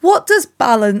What does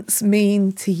balance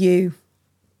mean to you?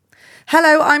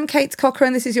 Hello, I'm Kate Cocker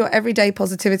and this is your Everyday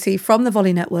Positivity from the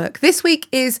Volley Network. This week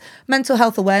is Mental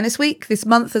Health Awareness Week. This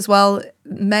month as well,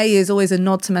 May is always a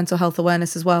nod to mental health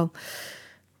awareness as well.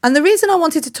 And the reason I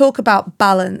wanted to talk about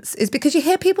balance is because you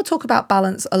hear people talk about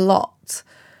balance a lot.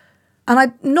 And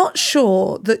I'm not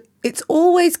sure that it's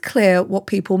always clear what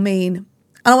people mean.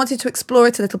 And I wanted to explore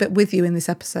it a little bit with you in this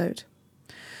episode.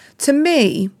 To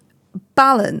me,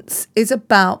 balance is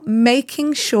about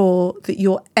making sure that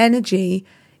your energy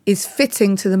is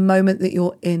fitting to the moment that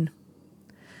you're in.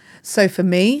 So for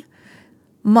me,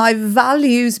 my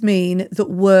values mean that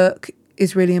work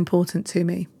is really important to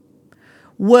me.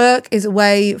 Work is a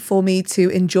way for me to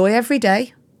enjoy every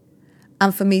day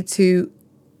and for me to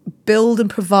build and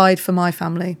provide for my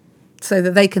family so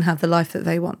that they can have the life that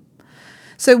they want.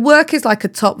 So work is like a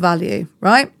top value,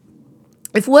 right?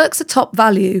 If work's a top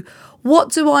value,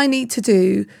 what do I need to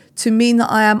do to mean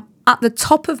that I am at the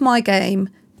top of my game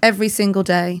every single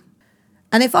day?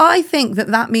 And if I think that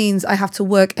that means I have to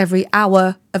work every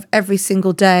hour of every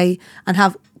single day and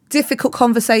have difficult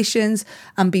conversations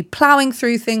and be ploughing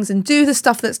through things and do the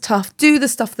stuff that's tough, do the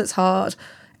stuff that's hard,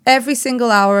 every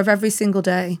single hour of every single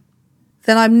day,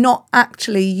 then I'm not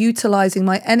actually utilising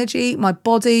my energy, my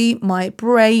body, my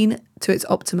brain to its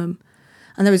optimum.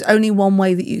 And there is only one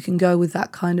way that you can go with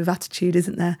that kind of attitude,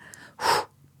 isn't there?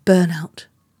 Burnout.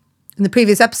 In the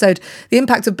previous episode, the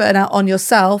impact of burnout on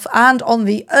yourself and on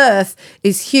the earth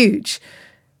is huge.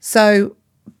 So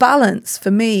balance for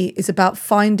me is about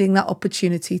finding that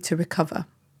opportunity to recover.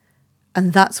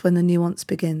 And that's when the nuance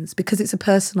begins, because it's a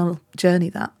personal journey,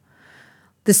 that.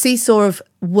 The seesaw of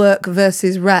work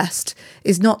versus rest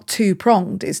is not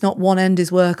two-pronged. It's not one end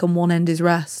is work and one end is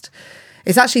rest.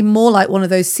 It's actually more like one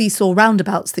of those seesaw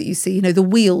roundabouts that you see, you know, the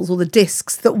wheels or the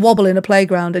discs that wobble in a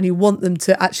playground and you want them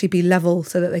to actually be level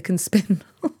so that they can spin.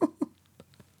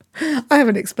 I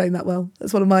haven't explained that well.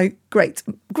 That's one of my great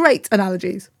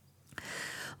analogies.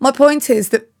 My point is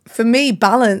that for me,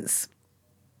 balance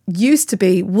used to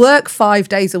be work 5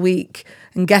 days a week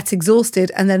and get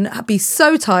exhausted and then be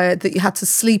so tired that you had to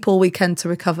sleep all weekend to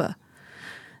recover.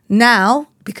 Now,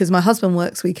 because my husband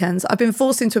works weekends, I've been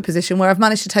forced into a position where I've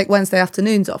managed to take Wednesday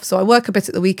afternoons off. So I work a bit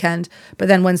at the weekend, but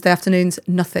then Wednesday afternoons,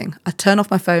 nothing. I turn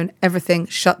off my phone, everything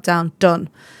shut down, done.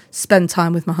 Spend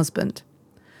time with my husband.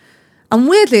 And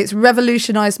weirdly, it's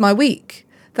revolutionised my week.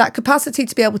 That capacity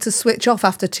to be able to switch off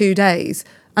after 2 days,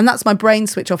 and that's my brain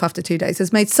switch off after 2 days,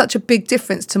 has made such a big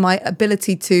difference to my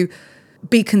ability to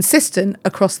be consistent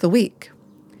across the week.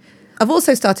 I've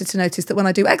also started to notice that when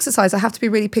I do exercise, I have to be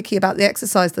really picky about the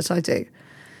exercise that I do.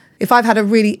 If I've had a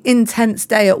really intense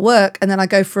day at work and then I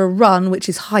go for a run, which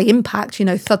is high impact, you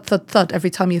know, thud, thud, thud,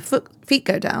 every time your feet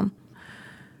go down,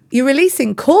 you're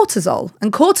releasing cortisol.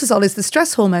 And cortisol is the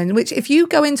stress hormone, which if you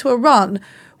go into a run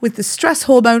with the stress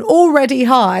hormone already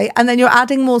high and then you're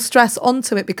adding more stress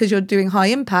onto it because you're doing high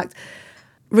impact,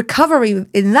 recovery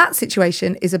in that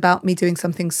situation is about me doing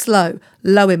something slow,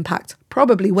 low impact,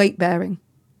 probably weight bearing.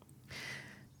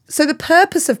 So the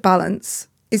purpose of balance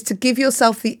is to give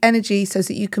yourself the energy so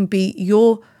that you can be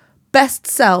your best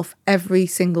self every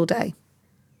single day.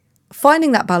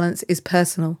 Finding that balance is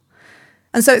personal.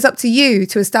 And so it's up to you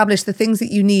to establish the things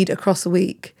that you need across a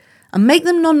week and make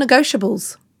them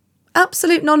non-negotiables.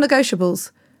 Absolute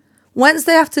non-negotiables.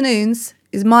 Wednesday afternoons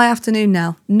is my afternoon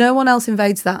now. No one else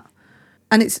invades that.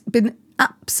 And it's been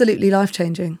absolutely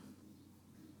life-changing.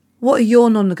 What are your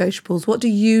non-negotiables? What do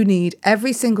you need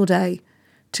every single day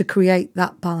to create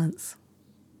that balance?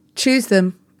 Choose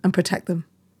them and protect them.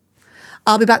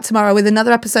 I'll be back tomorrow with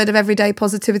another episode of Everyday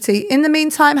Positivity. In the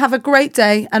meantime, have a great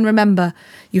day and remember,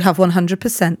 you have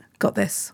 100% got this.